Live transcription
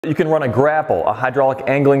You can run a grapple, a hydraulic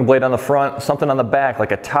angling blade on the front, something on the back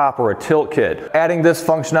like a top or a tilt kit. Adding this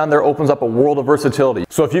function on there opens up a world of versatility.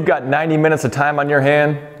 So if you've got 90 minutes of time on your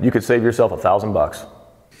hand, you could save yourself $1,000.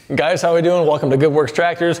 Guys, how we doing? Welcome to Good Works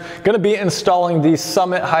Tractors. Going to be installing the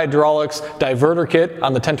Summit Hydraulics diverter kit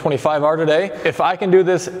on the 1025R today. If I can do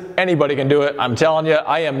this, anybody can do it. I'm telling you,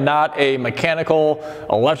 I am not a mechanical,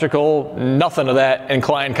 electrical, nothing of that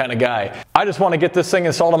inclined kind of guy. I just want to get this thing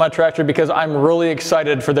installed on my tractor because I'm really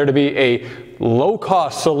excited for there to be a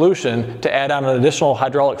low-cost solution to add on an additional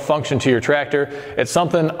hydraulic function to your tractor. It's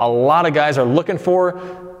something a lot of guys are looking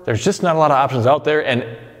for. There's just not a lot of options out there,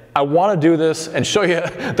 and I want to do this and show you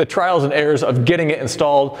the trials and errors of getting it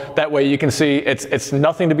installed. That way you can see it's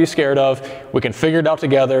nothing to be scared of. We can figure it out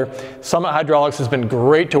together. Summit Hydraulics has been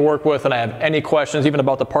great to work with, and I have any questions even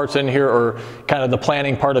about the parts in here or kind of the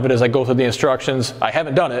planning part of it as I go through the instructions. I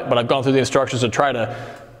haven't done it, but I've gone through the instructions to try to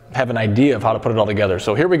have an idea of how to put it all together.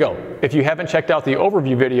 So here we go. If you haven't checked out the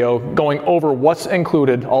overview video going over what's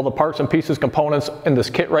included, all the parts and pieces, components in this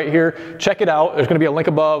kit right here, check it out. There's gonna be a link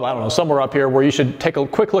above, I don't know, somewhere up here where you should take a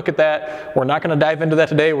quick look at that. We're not gonna dive into that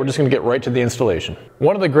today. We're just gonna get right to the installation.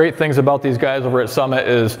 One of the great things about these guys over at Summit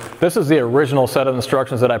is this is the original set of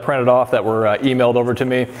instructions that I printed off that were emailed over to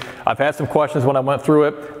me. I've had some questions when I went through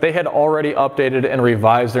it. They had already updated and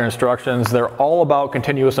revised their instructions. They're all about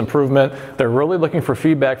continuous improvement. They're really looking for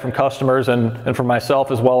feedback from customers and for myself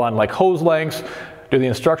as well on like hose lengths. Do the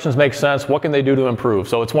instructions make sense? What can they do to improve?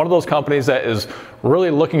 So it's one of those companies that is really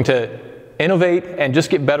looking to innovate and just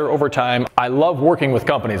get better over time. I love working with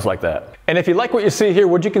companies like that. And if you like what you see here,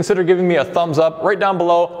 would you consider giving me a thumbs up? Right down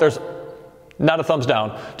below, there's not a thumbs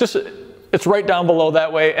down. It's right down below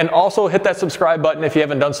that way. And also hit that subscribe button if you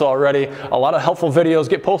haven't done so already. A lot of helpful videos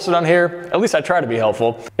get posted on here. At least I try to be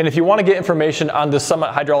helpful. And if you want to get information on this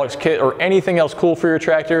Summit Hydraulics kit or anything else cool for your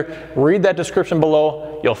tractor, read that description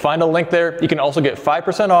below. You'll find a link there. You can also get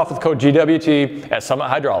 5% off with code GWT at Summit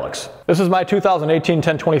Hydraulics. This is my 2018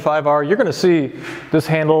 1025R. You're going to see this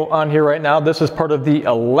handle on here right now. This is part of the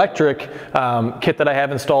electric kit that I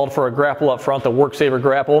have installed for a grapple up front, the WorkSaver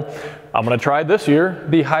grapple. I'm going to try this year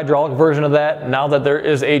the hydraulic version of that now that there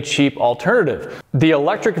is a cheap alternative. The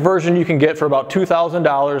electric version you can get for about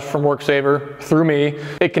 $2,000 from WorkSaver through me.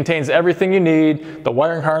 It contains everything you need, the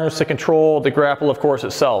wiring harness to control the grapple, of course,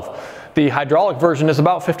 itself. The hydraulic version is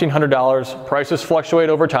about $1,500. Prices fluctuate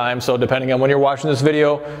over time, so depending on when you're watching this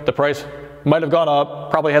video, the price might have gone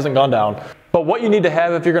up, probably hasn't gone down. But what you need to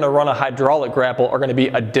have if you're going to run a hydraulic grapple are going to be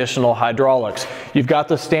additional hydraulics. You've got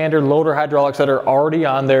the standard loader hydraulics that are already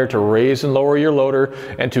on there to raise and lower your loader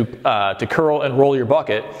and to curl and roll your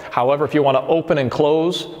bucket. However, if you want to open and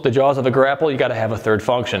close the jaws of a grapple, you got to have a third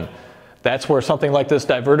function. That's where something like this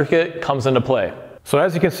diverter kit comes into play. So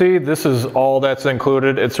as you can see, this is all that's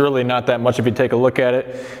included. It's really not that much if you take a look at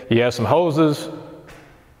it. You have some hoses.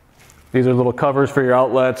 These are little covers for your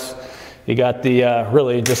outlets. You got the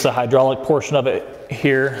really just the hydraulic portion of it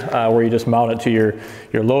here where you just mount it to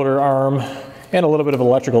your loader arm, and a little bit of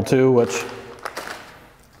electrical too, which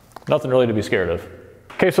nothing really to be scared of.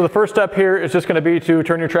 Okay, so the first step here is just going to be to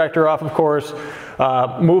turn your tractor off, of course,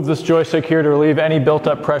 move this joystick here to relieve any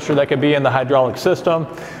built-up pressure that could be in the hydraulic system.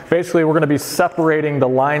 Basically, we're going to be separating the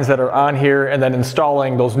lines that are on here and then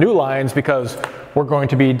installing those new lines because we're going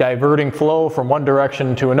to be diverting flow from one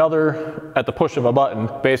direction to another at the push of a button,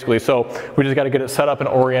 basically. So we just got to get it set up and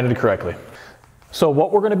oriented correctly. So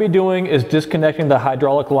what we're going to be doing is disconnecting the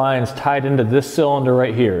hydraulic lines tied into this cylinder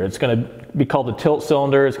right here. It's going to be called the tilt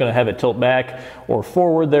cylinder. It's going to have it tilt back or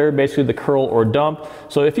forward there, basically the curl or dump.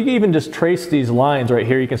 So if you even just trace these lines right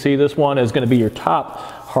here, you can see this one is going to be your top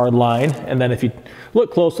hard line. And then if you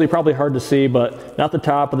look closely, probably hard to see, but not the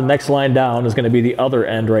top, but the next line down is going to be the other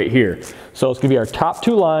end right here. So it's going to be our top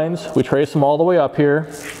two lines. We trace them all the way up here.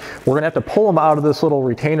 We're going to have to pull them out of this little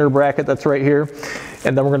retainer bracket that's right here.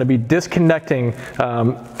 And then we're going to be disconnecting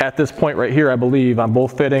at this point right here, I believe, on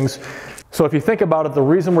both fittings. So if you think about it, the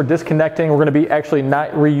reason we're disconnecting, we're going to be actually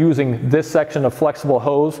not reusing this section of flexible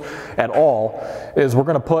hose at all, is we're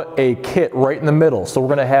going to put a kit right in the middle. So we're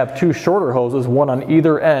going to have two shorter hoses, one on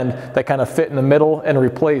either end, that kind of fit in the middle and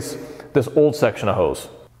replace this old section of hose.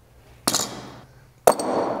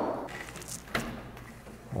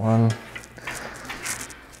 One.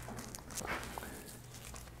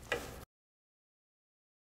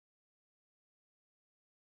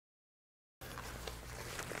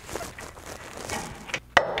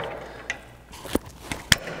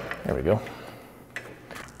 There we go.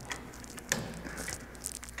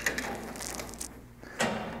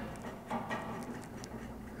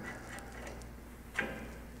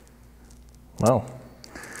 Well,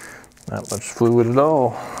 not much fluid at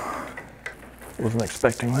all. Wasn't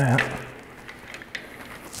expecting that.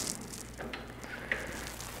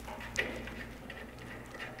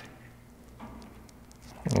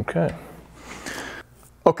 Okay.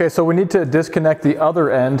 Okay, so we need to disconnect the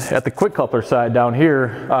other end at the quick coupler side down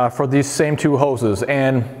here for these same two hoses.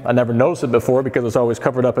 And I never noticed it before because it's always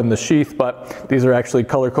covered up in the sheath, but these are actually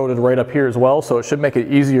color coded right up here as well. So it should make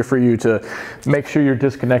it easier for you to make sure you're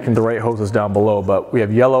disconnecting the right hoses down below. But we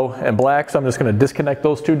have yellow and black, so I'm just gonna disconnect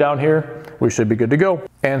those two down here. We should be good to go.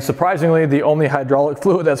 And surprisingly, the only hydraulic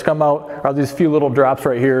fluid that's come out are these few little drops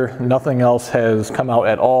right here. Nothing else has come out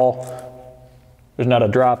at all. There's not a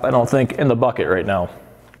drop, I don't think, in the bucket right now.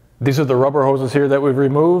 These are the rubber hoses here that we've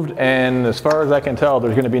removed, and as far as I can tell,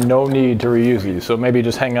 there's going to be no need to reuse these, so maybe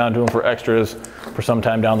just hang on to them for extras for some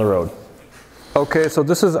time down the road. Okay, so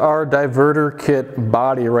this is our diverter kit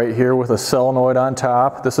body right here with a solenoid on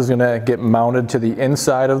top. This is going to get mounted to the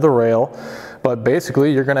inside of the rail, but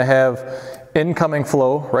basically you're going to have incoming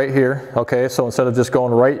flow right here. Okay, so instead of just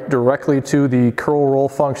going right directly to the curl roll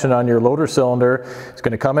function on your loader cylinder, it's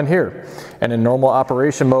going to come in here, and in normal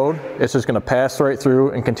operation mode it's just going to pass right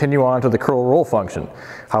through and continue on to the curl roll function.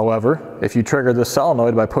 However, if you trigger this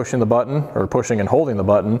solenoid by pushing the button or pushing and holding the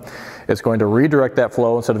button, it's going to redirect that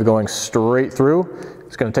flow. Instead of going straight through,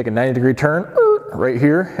 it's going to take a 90-degree turn right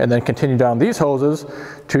here and then continue down these hoses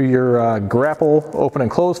to your grapple open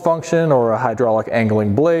and close function or a hydraulic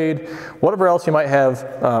angling blade, whatever else you might have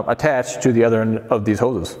attached to the other end of these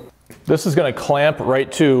hoses. This is going to clamp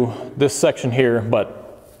right to this section here, but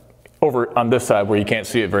over on this side where you can't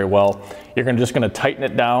see it very well, you're just going to tighten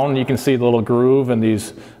it down. You can see the little groove and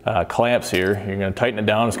these clamps here. You're going to tighten it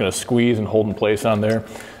down. It's going to squeeze and hold in place on there.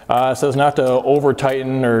 It says not to over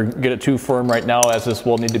tighten or get it too firm right now, as this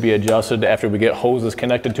will need to be adjusted after we get hoses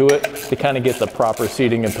connected to it to kind of get the proper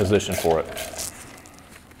seating and position for it.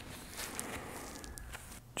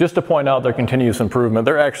 Just to point out their continuous improvement,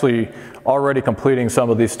 they're actually already completing some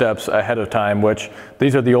of these steps ahead of time, which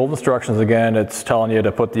these are the old instructions. Again, it's telling you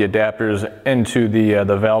to put the adapters into the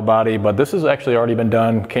valve body, but this has actually already been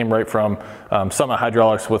done, came right from Summit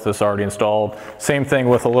Hydraulics with this already installed. Same thing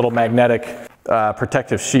with a little magnetic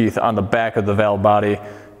protective sheath on the back of the valve body.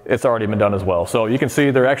 It's already been done as well. So you can see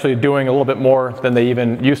they're actually doing a little bit more than they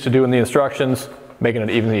even used to do in the instructions, making it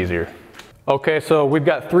even easier. Okay, so we've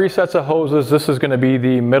got 3 sets of hoses. This is going to be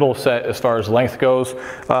the middle set as far as length goes.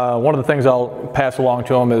 One of the things I'll pass along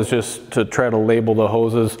to them is just to try to label the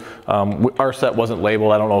hoses. Our set wasn't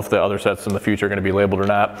labeled. I don't know if the other sets in the future are going to be labeled or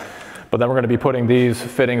not. But then we're going to be putting these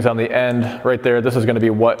fittings on the end right there. This is going to be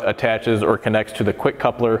what attaches or connects to the quick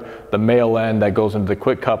coupler, the male end that goes into the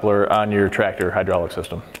quick coupler on your tractor hydraulic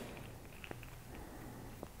system.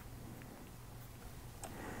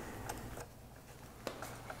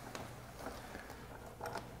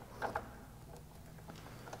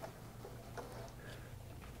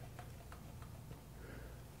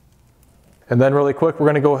 And then really quick, we're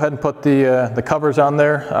going to go ahead and put the covers on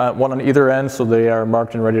there, one on either end, so they are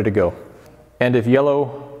marked and ready to go. And if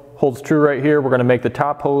yellow holds true right here, we're going to make the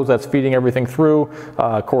top hose that's feeding everything through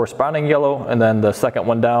corresponding yellow, and then the second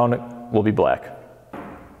one down will be black.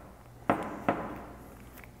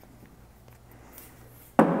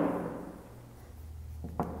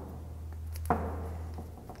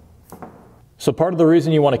 So part of the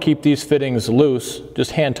reason you want to keep these fittings loose,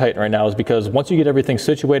 just hand tighten right now, is because once you get everything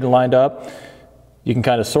situated and lined up, you can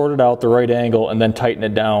kind of sort it out the right angle and then tighten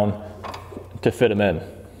it down to fit them in.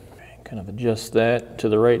 Kind of adjust that to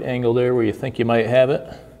the right angle there where you think you might have it.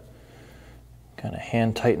 Kind of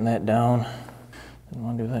hand tighten that down. Didn't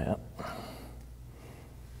want to do that.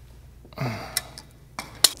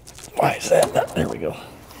 Why is that? There we go.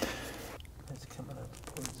 It's coming up.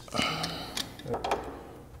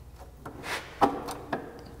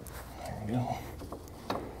 Go.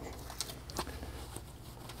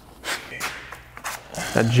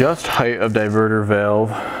 Adjust height of diverter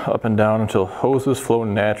valve up and down until hoses flow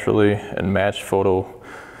naturally and match photo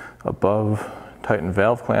above. Tighten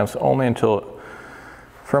valve clamps only until it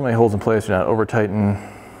firmly holds in place. Do not over tighten.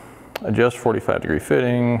 Adjust 45-degree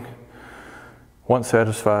fitting. Once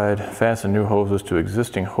satisfied, fasten new hoses to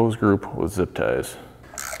existing hose group with zip ties.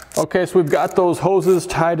 Okay, so we've got those hoses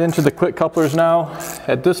tied into the quick couplers now.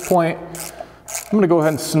 At this point, I'm going to go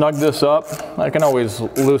ahead and snug this up. I can always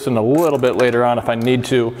loosen a little bit later on if I need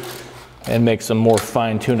to and make some more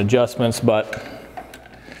fine-tuned adjustments, but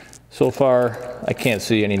so far I can't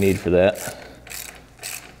see any need for that.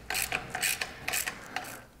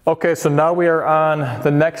 Okay, so now we are on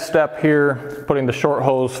the next step here, putting the short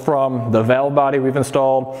hose from the valve body we've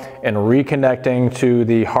installed and reconnecting to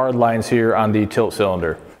the hard lines here on the tilt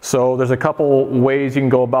cylinder. So there's a couple ways you can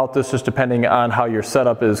go about this, just depending on how your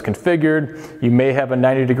setup is configured. You may have a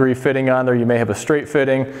 90-degree fitting on there, you may have a straight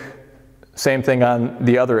fitting. Same thing on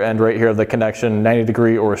the other end right here of the connection,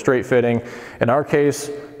 90-degree or a straight fitting. In our case,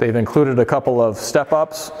 they've included a couple of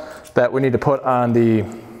step-ups that we need to put on the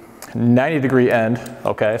 90-degree end.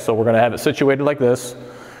 Okay, so we're gonna have it situated like this,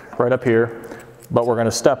 right up here, but we're gonna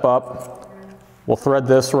step up. We'll thread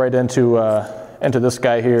this right into this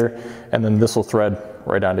guy here, and then this will thread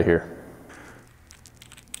right onto here.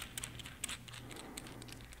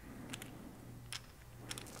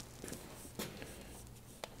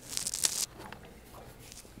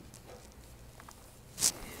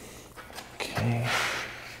 Okay,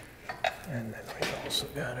 and then we also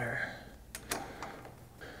got our,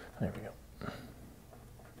 there we go.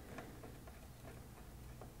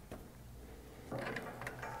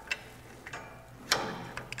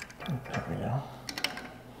 There we go.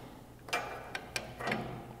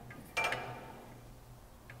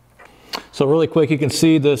 So really quick, you can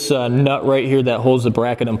see this nut right here that holds the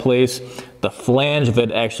bracket in place. The flange of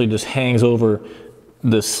it actually just hangs over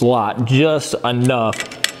this slot just enough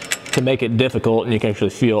to make it difficult, and you can actually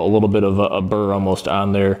feel a little bit of a burr almost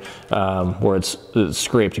on there where it's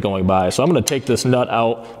scraped going by. So I'm going to take this nut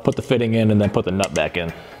out, put the fitting in, and then put the nut back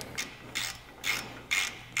in.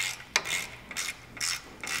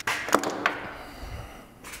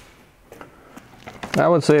 I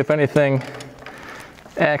would say, if anything,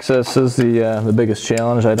 access is the biggest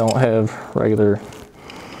challenge. I don't have regular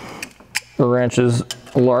wrenches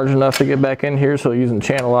large enough to get back in here, so using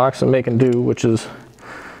channel locks and making do, which is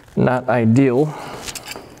not ideal.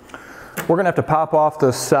 We're gonna have to pop off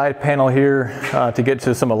the side panel here to get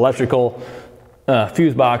to some electrical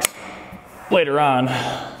fuse box later on.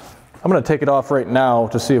 I'm gonna take it off right now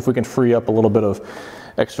to see if we can free up a little bit of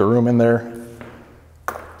extra room in there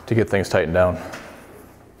to get things tightened down.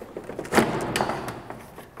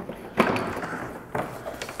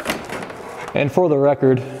 And for the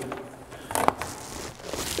record,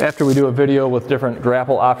 after we do a video with different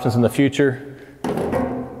grapple options in the future,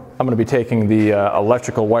 I'm going to be taking the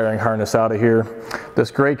electrical wiring harness out of here.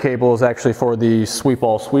 This gray cable is actually for the sweep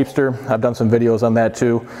all sweepster. I've done some videos on that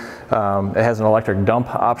too. It has an electric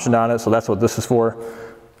dump option on it, so that's what this is for.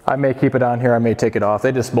 I may keep it on here, I may take it off.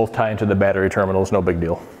 They just both tie into the battery terminals, no big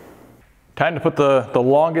deal. Time to put the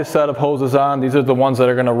longest set of hoses on. These are the ones that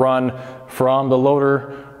are going to run from the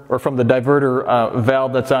loader or from the diverter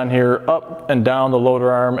valve that's on here up and down the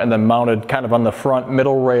loader arm, and then mounted kind of on the front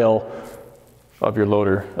middle rail of your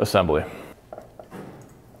loader assembly.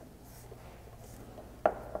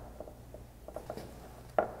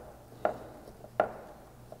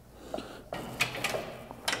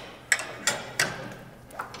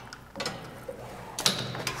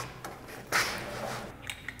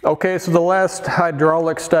 Okay, so the last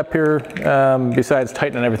hydraulic step here, besides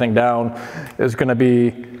tightening everything down, is going to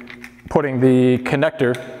be putting the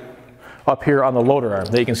connector up here on the loader arm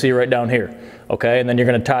that you can see right down here. Okay, and then you're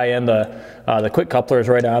going to tie in the quick couplers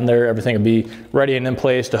right on there. Everything will be ready and in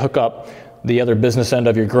place to hook up the other business end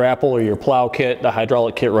of your grapple or your plow kit, the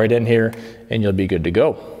hydraulic kit right in here, and you'll be good to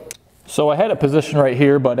go. So I had a position right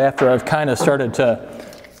here, but after I've kind of started to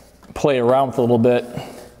play around with it a little bit,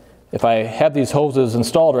 if I have these hoses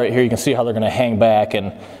installed right here, you can see how they're going to hang back,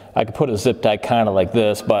 and I could put a zip tie kind of like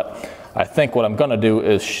this, but I think what I'm going to do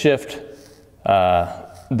is shift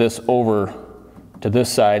this over to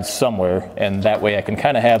this side somewhere, and that way I can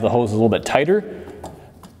kind of have the hoses a little bit tighter,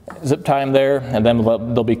 zip tie them there, and then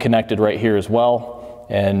they'll be connected right here as well,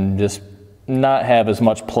 and just not have as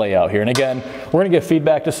much play out here. And again, we're going to give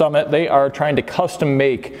feedback to Summit. They are trying to custom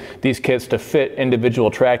make these kits to fit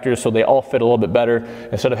individual tractors so they all fit a little bit better,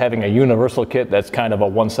 instead of having a universal kit that's kind of a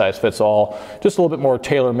one size fits all, just a little bit more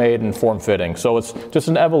tailor-made and form-fitting. So it's just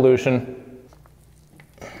an evolution.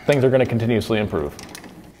 Things are going to continuously improve.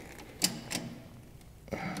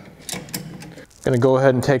 Going to go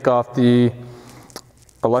ahead and take off the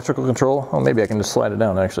electrical control. Oh, maybe I can just slide it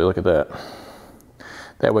down actually, look at that.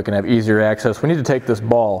 That way we can have easier access. We need to take this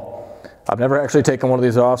ball. I've never actually taken one of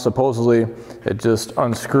these off. Supposedly it just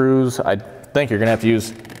unscrews. I think you're going to have to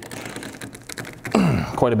use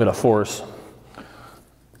quite a bit of force.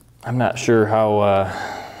 I'm not sure how,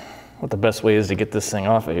 what the best way is to get this thing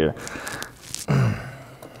off of here.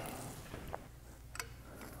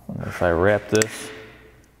 Wonder if I wrap this.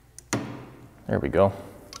 There we go.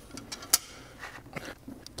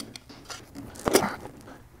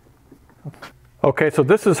 Okay, so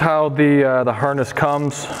this is how the harness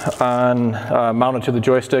comes on mounted to the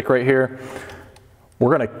joystick right here.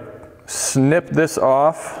 We're going to snip this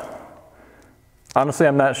off. Honestly,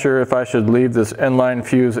 I'm not sure if I should leave this inline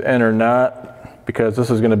fuse in or not. because this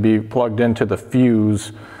is going to be plugged into the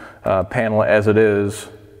fuse panel as it is.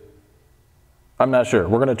 I'm not sure.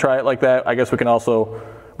 We're going to try it like that. I guess we can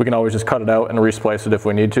always just cut it out and resplice it if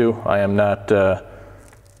we need to. I am not an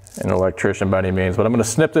electrician by any means, but I'm going to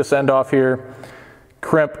snip this end off here,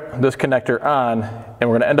 crimp this connector on, and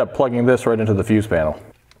we're going to end up plugging this right into the fuse panel.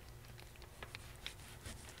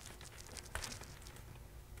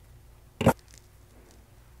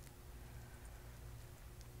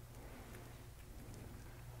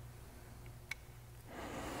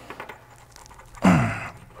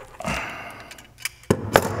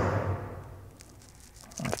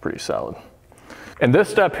 That's pretty solid. In this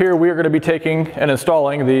step here, we are going to be taking and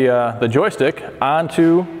installing the joystick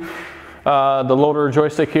onto the loader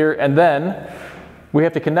joystick here, and then we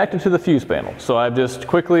have to connect it to the fuse panel. So I've just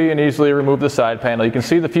quickly and easily removed the side panel. You can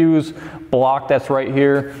see the fuse block that's right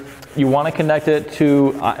here. You want to connect it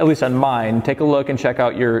to, at least on mine, take a look and check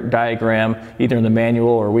out your diagram, either in the manual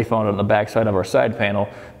or we found it on the back side of our side panel.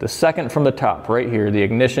 The second from the top, right here, the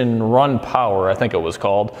ignition run power, I think it was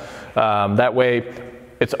called. That way,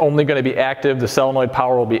 it's only going to be active, the solenoid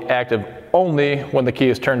power will be active only when the key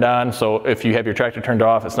is turned on, so if you have your tractor turned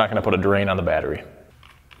off, it's not going to put a drain on the battery.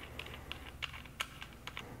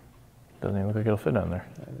 Doesn't even look like it'll fit on there.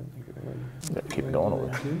 I didn't think it would. Keep it going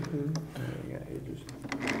over.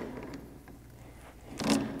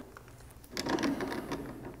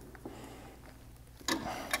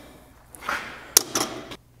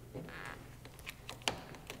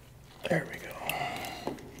 There we go.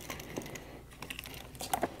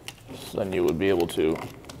 Then you would be able to.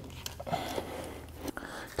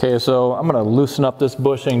 Okay, so I'm going to loosen up this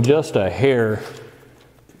bushing just a hair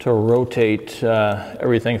to rotate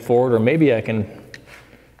everything forward, or maybe I can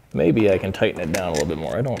tighten it down a little bit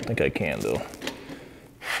more. I don't think I can though.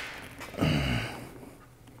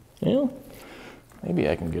 Yeah, maybe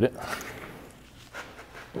I can get it.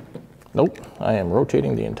 Nope, I am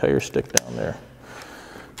rotating the entire stick down there.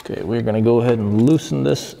 Okay, we're going to go ahead and loosen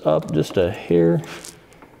this up just a hair.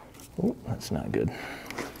 Oh, that's not good.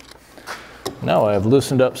 Now I've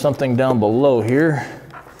loosened up something down below here.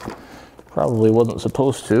 Probably wasn't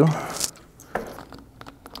supposed to.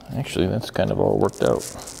 Actually, that's kind of all worked out.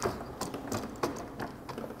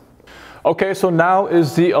 Okay, so now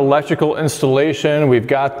is the electrical installation. We've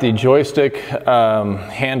got the joystick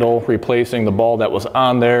handle replacing the ball that was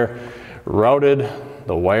on there, routed,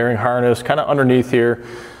 the wiring harness kind of underneath here.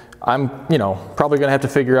 I'm, probably gonna have to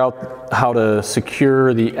figure out how to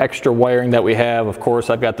secure the extra wiring that we have. Of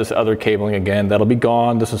course, I've got this other cabling again, that'll be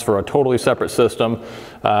gone. This is for a totally separate system.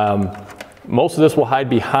 Most of this will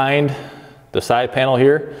hide behind the side panel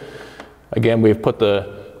here. Again, we've put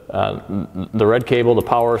the red cable, the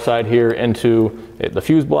power side here, into the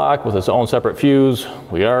fuse block with its own separate fuse.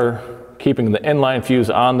 We are keeping the inline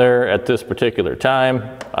fuse on there at this particular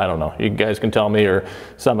time. I don't know, you guys can tell me, or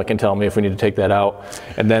someone can tell me if we need to take that out.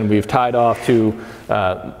 And then we've tied off to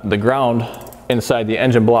the ground inside the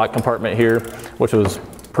engine block compartment here, which was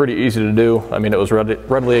pretty easy to do. I mean, it was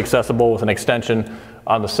readily accessible with an extension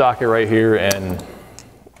on the socket right here, and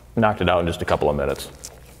knocked it out in just a couple of minutes.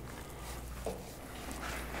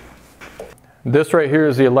 This right here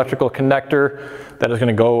is the electrical connector that is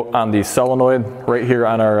going to go on the solenoid right here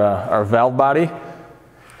on our valve body.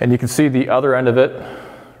 And you can see the other end of it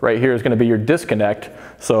right here is going to be your disconnect.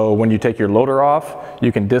 So when you take your loader off,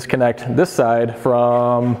 you can disconnect this side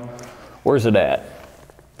from, where's it at?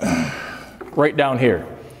 Right down here.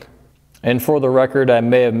 And for the record, I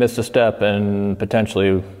may have missed a step and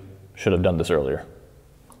potentially should have done this earlier.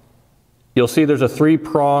 You'll see there's a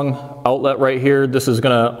 3-prong outlet right here. This is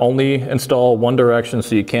going to only install one direction,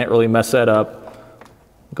 so you can't really mess that up.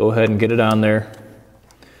 Go ahead and get it on there,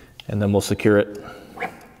 and then we'll secure it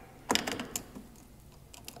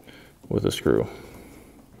with a screw.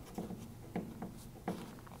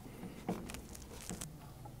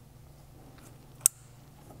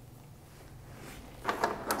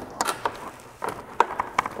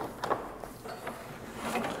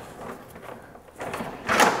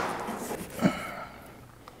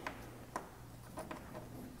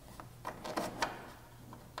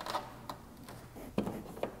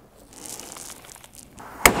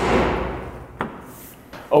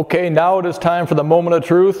 Okay, now it is time for the moment of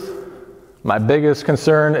truth. My biggest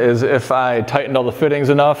concern is if I tightened all the fittings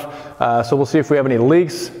enough. So we'll see if we have any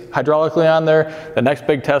leaks hydraulically on there. The next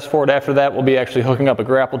big test for it after that will be actually hooking up a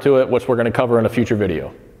grapple to it, which we're going to cover in a future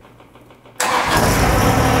video.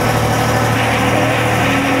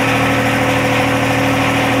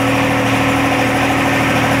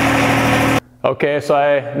 Okay, so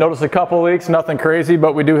I noticed a couple leaks, nothing crazy,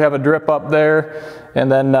 but we do have a drip up there,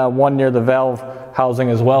 and then one near the valve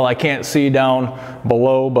housing as well. I can't see down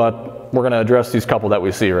below, but we're gonna address these couple that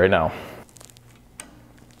we see right now.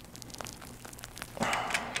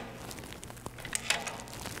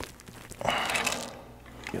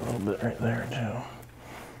 Get a little bit right there too.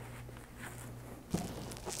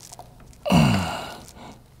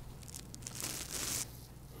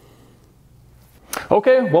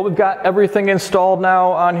 Okay, well, we've got everything installed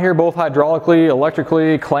now on here, both hydraulically,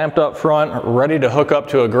 electrically, clamped up front, ready to hook up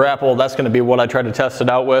to a grapple. That's gonna be what I try to test it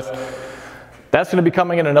out with. That's gonna be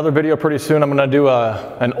coming in another video pretty soon. I'm gonna do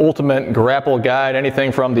an ultimate grapple guide,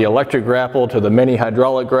 anything from the electric grapple to the mini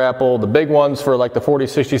hydraulic grapple, the big ones for like the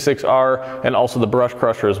 4066R, and also the brush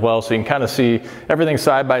crusher as well. So you can kind of see everything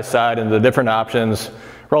side by side and the different options,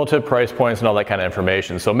 relative price points, and all that kind of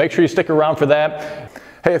information. So make sure you stick around for that.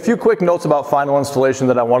 Hey, a few quick notes about final installation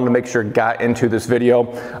that I wanted to make sure got into this video.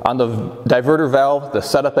 On the diverter valve, the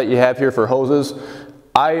setup that you have here for hoses,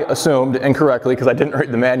 I assumed incorrectly, because I didn't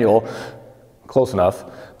read the manual close enough,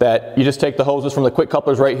 that you just take the hoses from the quick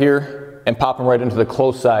couplers right here and pop them right into the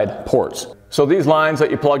close side ports. So these lines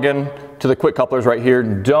that you plug in to the quick couplers right here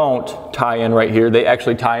don't tie in right here. They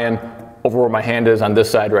actually tie in over where my hand is on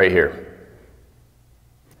this side right here.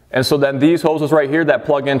 And so then these hoses right here that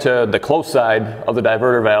plug into the close side of the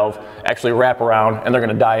diverter valve actually wrap around, and they're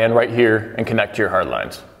gonna die in right here and connect to your hard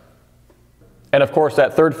lines. And of course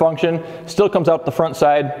that third function still comes out the front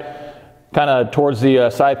side, kind of towards the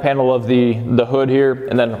side panel of the hood here,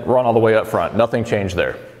 and then run all the way up front. Nothing changed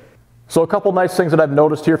there. So a couple nice things that I've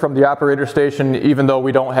noticed here from the operator station, even though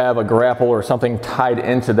we don't have a grapple or something tied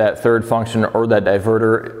into that third function or that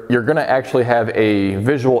diverter, you're gonna actually have a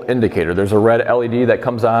visual indicator. There's a red LED that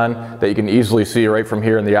comes on that you can easily see right from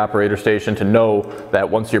here in the operator station to know that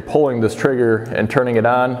once you're pulling this trigger and turning it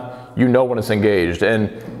on, you know when it's engaged.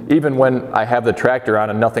 And even when I have the tractor on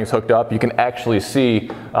and nothing's hooked up, you can actually see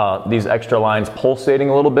these extra lines pulsating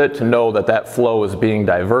a little bit to know that that flow is being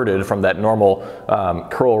diverted from that normal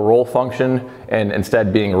curl roll function and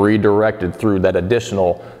instead being redirected through that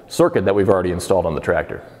additional circuit that we've already installed on the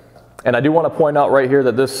tractor. And I do want to point out right here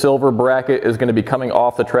that this silver bracket is going to be coming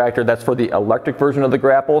off the tractor. That's for the electric version of the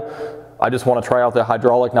grapple. I just want to try out the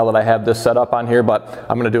hydraulic now that I have this set up on here, but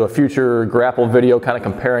I'm going to do a future grapple video kind of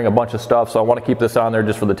comparing a bunch of stuff, so I want to keep this on there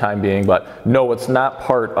just for the time being, but no, it's not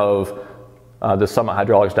part of the Summit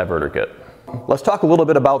Hydraulics diverter kit. Let's talk a little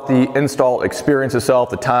bit about the install experience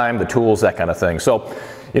itself, the time, the tools, that kind of thing. So,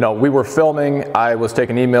 you know, we were filming, I was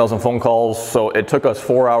taking emails and phone calls, so it took us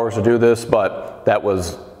 4 hours to do this, but that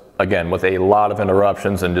was, again, with a lot of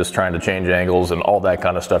interruptions and just trying to change angles and all that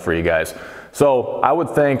kind of stuff for you guys. So I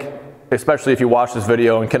would think, especially if you watch this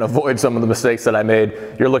video and can avoid some of the mistakes that I made,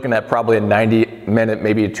 you're looking at probably a 90-minute,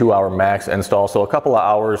 maybe a 2-hour max install. So a couple of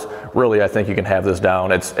hours, really, I think you can have this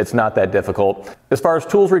down. It's not that difficult. As far as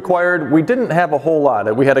tools required, we didn't have a whole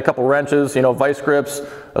lot. We had a couple wrenches, you know, vice grips,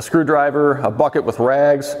 a screwdriver, a bucket with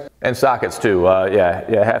rags, and sockets too.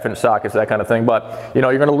 Yeah, half-inch sockets, that kind of thing. But, you know,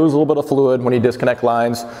 you're gonna lose a little bit of fluid when you disconnect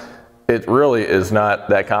lines. It really is not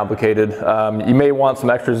that complicated. You may want some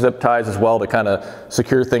extra zip ties as well to kind of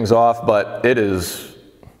secure things off, but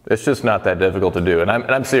it's just not that difficult to do. And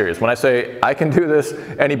I'm serious. When I say I can do this,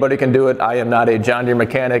 anybody can do it. I am not a John Deere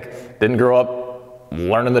mechanic, didn't grow up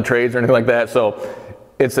learning the trades or anything like that. So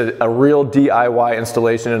it's a real DIY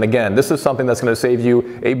installation. And again, this is something that's going to save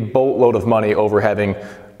you a boatload of money over having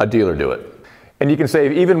a dealer do it. And you can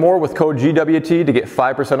save even more with code GWT to get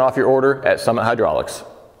 5% off your order at Summit Hydraulics.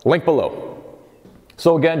 Link below.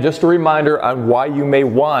 So again, just a reminder on why you may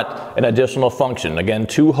want an additional function. Again,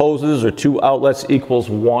 2 hoses or 2 outlets equals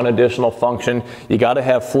 1 additional function. You got to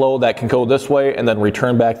have flow that can go this way and then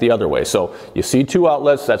return back the other way. So you see 2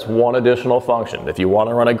 outlets, that's 1 additional function. If you want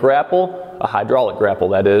to run a grapple, a hydraulic grapple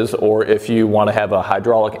that is, or if you want to have a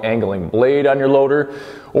hydraulic angling blade on your loader,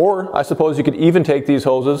 or I suppose you could even take these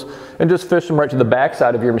hoses and just fish them right to the back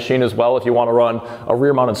side of your machine as well if you want to run a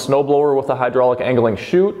rear mounted snowblower with a hydraulic angling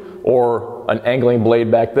chute or an angling blade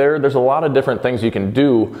back there. There's a lot of different things you can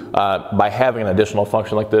do by having an additional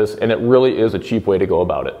function like this, and it really is a cheap way to go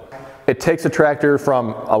about it. It takes a tractor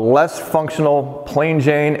from a less functional plain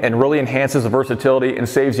Jane and really enhances the versatility and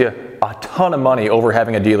saves you a ton of money over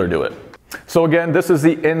having a dealer do it. So again, this is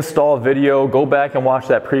the install video. Go back and watch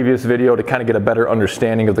that previous video to kind of get a better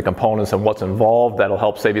understanding of the components and what's involved. That'll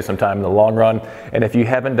help save you some time in the long run. And if you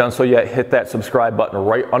haven't done so yet, hit that subscribe button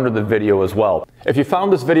right under the video as well. If you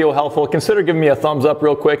found this video helpful, consider giving me a thumbs up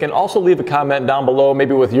real quick, and also leave a comment down below,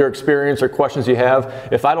 maybe with your experience or questions you have.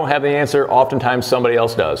 If I don't have the answer, oftentimes somebody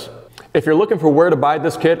else does. If you're looking for where to buy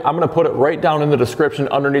this kit, I'm going to put it right down in the description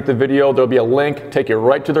underneath the video. There'll be a link, take you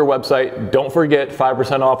right to their website. Don't forget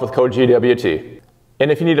 5% off with code GWT.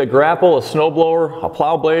 And if you need a grapple, a snowblower, a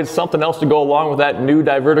plow blade, something else to go along with that new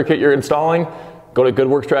diverter kit you're installing, go to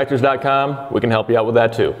goodworkstractors.com. We can help you out with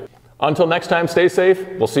that too. Until next time, stay safe.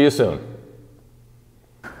 We'll see you soon.